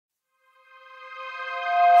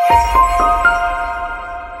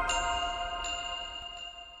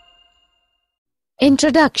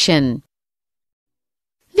Introduction.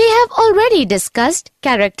 We have already discussed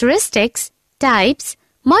characteristics, types,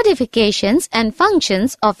 modifications and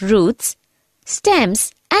functions of roots,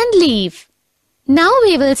 stems and leaf. Now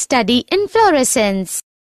we will study inflorescence.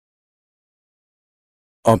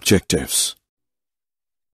 Objectives.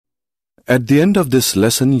 At the end of this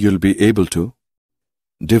lesson, you'll be able to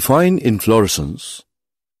define inflorescence,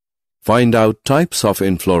 find out types of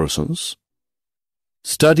inflorescence,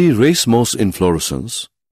 study racemose inflorescence,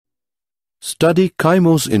 study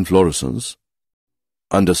chymose inflorescence,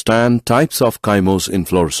 understand types of chymose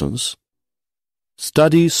inflorescence,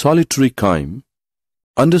 study solitary chyme,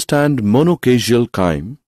 understand monocasial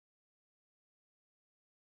chyme,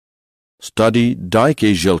 study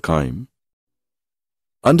dicasial chyme,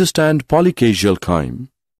 understand polycasial chyme,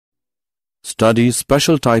 study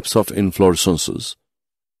special types of inflorescences,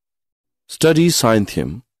 study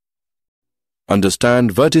cynthium,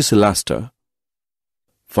 understand verticillaster,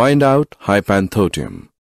 find out hypanthotium.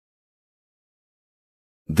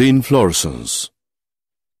 The inflorescence.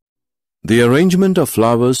 The arrangement of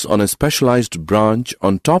flowers on a specialized branch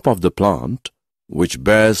on top of the plant, which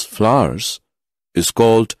bears flowers, is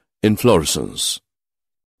called inflorescence.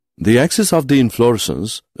 The axis of the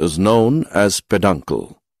inflorescence is known as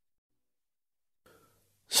peduncle.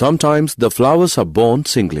 Sometimes the flowers are borne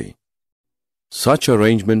singly. Such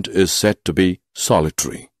arrangement is said to be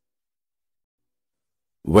solitary.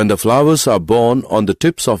 When the flowers are borne on the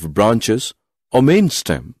tips of branches or main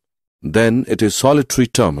stem, then it is solitary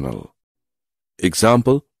terminal.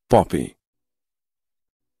 Example, poppy.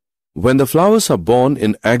 When the flowers are borne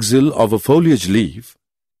in axil of a foliage leaf,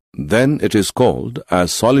 then it is called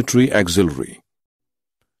as solitary axillary.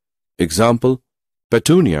 Example,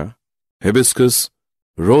 petunia, hibiscus,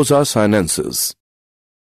 rosa sinensis.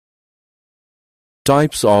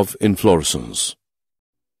 Types of inflorescence.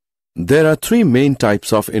 There are three main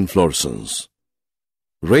types of inflorescence: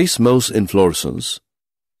 racemose inflorescence,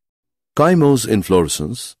 chymose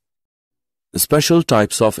inflorescence, special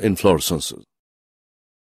types of inflorescences.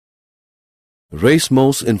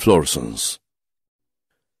 Racemose inflorescence.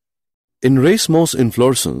 In racemose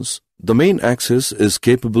inflorescence, the main axis is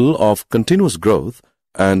capable of continuous growth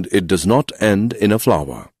and it does not end in a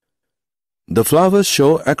flower. The flowers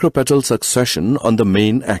show acropetal succession on the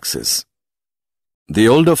main axis. The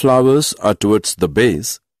older flowers are towards the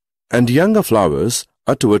base and younger flowers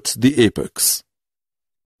are towards the apex.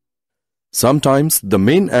 Sometimes the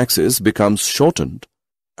main axis becomes shortened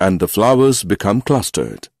and the flowers become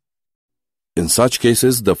clustered. In such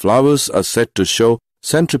cases, the flowers are said to show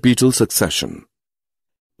centripetal succession.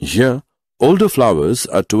 Here, older flowers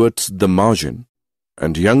are towards the margin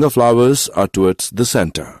and younger flowers are towards the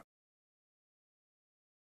center.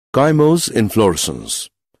 Chymose inflorescence.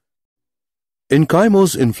 In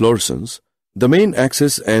chymose inflorescence, the main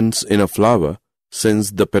axis ends in a flower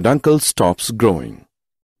since the peduncle stops growing.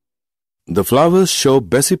 The flowers show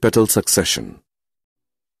basipetal succession.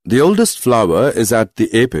 The oldest flower is at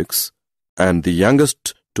the apex and the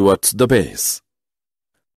youngest towards the base.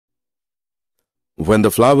 When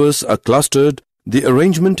the flowers are clustered, the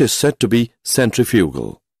arrangement is said to be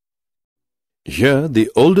centrifugal. Here,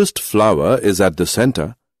 the oldest flower is at the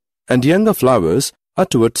center and younger flowers are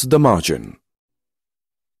towards the margin.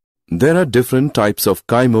 There are different types of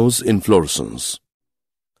chymose inflorescence: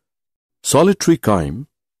 solitary chyme,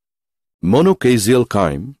 monocasial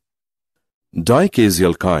chyme,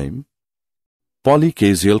 dicasial chyme,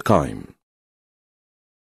 polycasial chyme.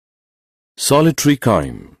 Solitary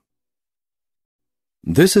chyme.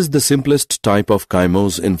 This is the simplest type of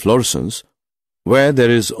chymose inflorescence where there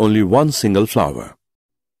is only one single flower.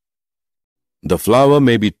 The flower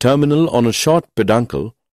may be terminal on a short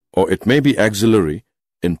peduncle or it may be axillary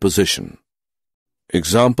in position.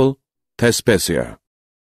 Example, Thespesia.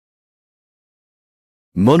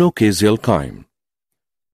 Monocasial chyme.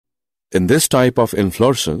 In this type of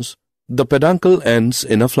inflorescence, the peduncle ends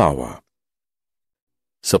in a flower.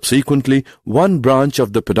 Subsequently, one branch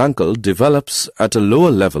of the peduncle develops at a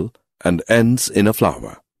lower level and ends in a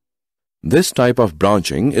flower. This type of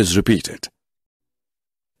branching is repeated.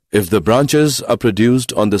 If the branches are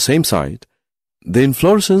produced on the same site, the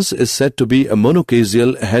inflorescence is said to be a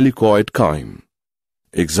monocasial helicoid chyme.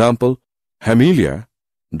 Example, Hamelia,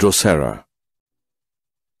 Drosera.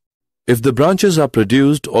 If the branches are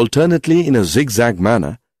produced alternately in a zigzag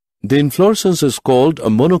manner, the inflorescence is called a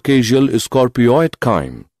monocasial scorpioid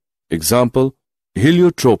chyme. Example,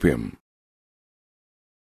 Heliotropium.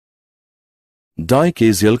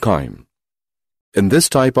 Dicasial chyme. In this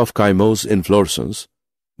type of chymose inflorescence,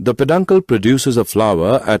 the peduncle produces a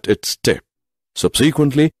flower at its tip.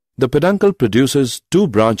 Subsequently, the peduncle produces two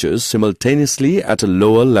branches simultaneously at a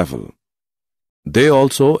lower level. They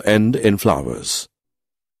also end in flowers.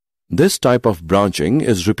 This type of branching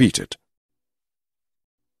is repeated.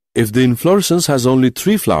 If the inflorescence has only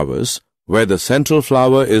 3 flowers, where the central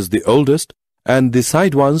flower is the oldest and the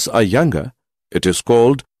side ones are younger, it is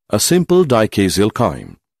called a simple dichasial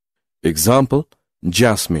chyme. Example,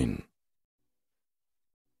 jasmine.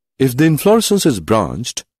 If the inflorescence is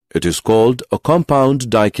branched, it is called a compound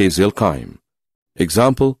dichasial chyme.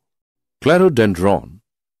 Example, clerodendron,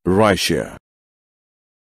 ricea.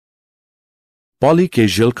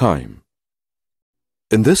 Polychasial chyme.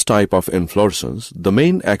 In this type of inflorescence, the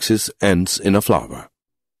main axis ends in a flower.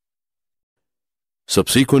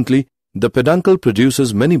 Subsequently, the peduncle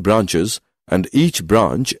produces many branches and each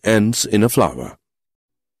branch ends in a flower.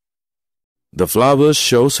 The flowers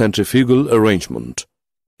show centrifugal arrangement.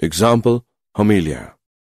 Example, Homelia.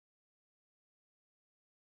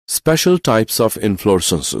 Special types of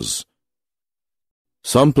inflorescences.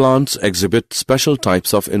 Some plants exhibit special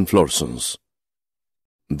types of inflorescence.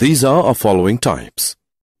 These are of following types: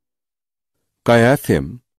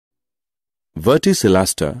 Cyathum,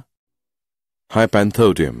 Verticillaster,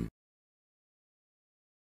 Hypanthodium.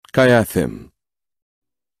 Cyathum.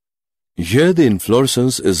 Here the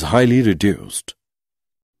inflorescence is highly reduced.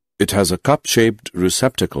 It has a cup-shaped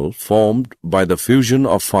receptacle formed by the fusion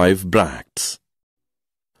of 5 bracts.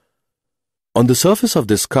 On the surface of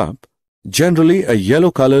this cup, generally a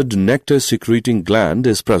yellow-colored nectar-secreting gland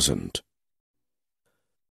is present.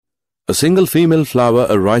 A single female flower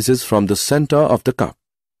arises from the center of the cup.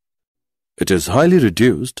 It is highly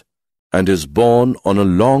reduced and is borne on a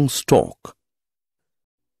long stalk.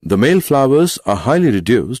 The male flowers are highly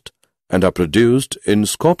reduced and are produced in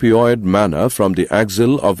scopioid manner from the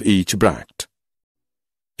axil of each bract.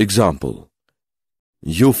 Example,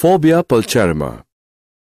 Euphorbia pulcherrima.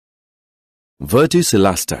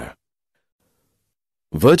 Verticillaster.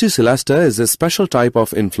 Verticillaster is a special type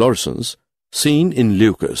of inflorescence seen in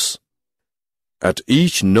leucas. At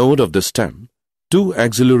each node of the stem, 2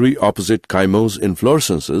 axillary opposite chymose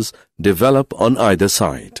inflorescences develop on either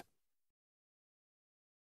side.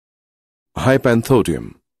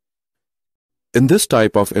 Hypanthodium. In this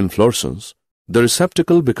type of inflorescence, the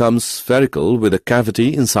receptacle becomes spherical with a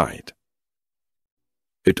cavity inside.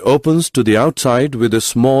 It opens to the outside with a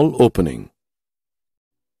small opening.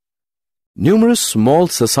 Numerous small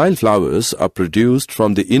sessile flowers are produced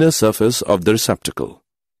from the inner surface of the receptacle.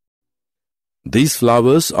 These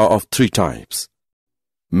flowers are of 3 types: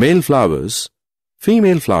 male flowers,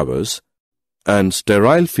 female flowers, and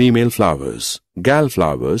sterile female flowers, gall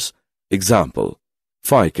flowers. Example,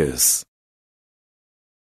 ficus.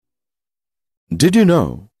 Did you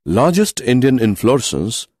know largest Indian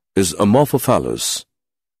inflorescence is Amorphophallus?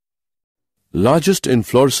 Largest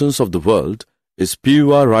inflorescence of the world is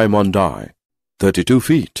Pua raymondi, 32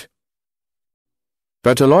 feet.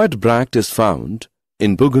 Petaloid bract is found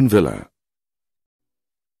in Bougainvillea.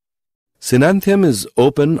 Synanthium is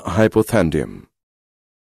open hypothendium.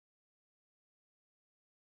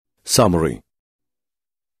 Summary.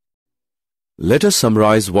 Let us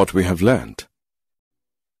summarize what we have learned.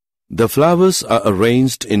 The flowers are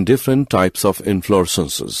arranged in different types of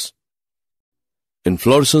inflorescences.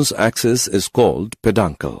 Inflorescence axis is called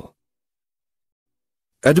peduncle.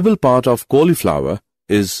 Edible part of cauliflower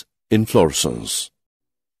is inflorescence.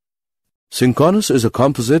 Synconus is a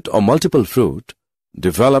composite or multiple fruit,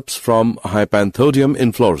 develops from Hypanthodium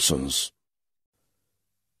inflorescence.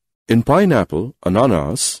 In pineapple,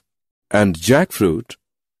 ananas, and jackfruit,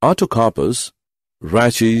 Artocarpus,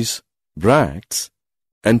 rachis, bracts,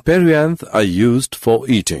 and perianth are used for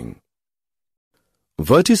eating.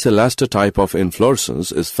 Verticillaster type of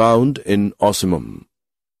inflorescence is found in ocimum.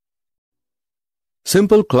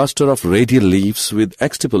 Simple cluster of radial leaves with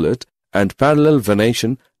exstipulate and parallel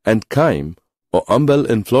venation and chyme or umbel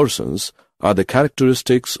inflorescence are the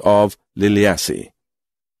characteristics of Liliaceae.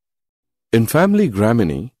 In family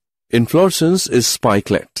Gramineae, inflorescence is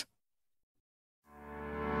spikelet.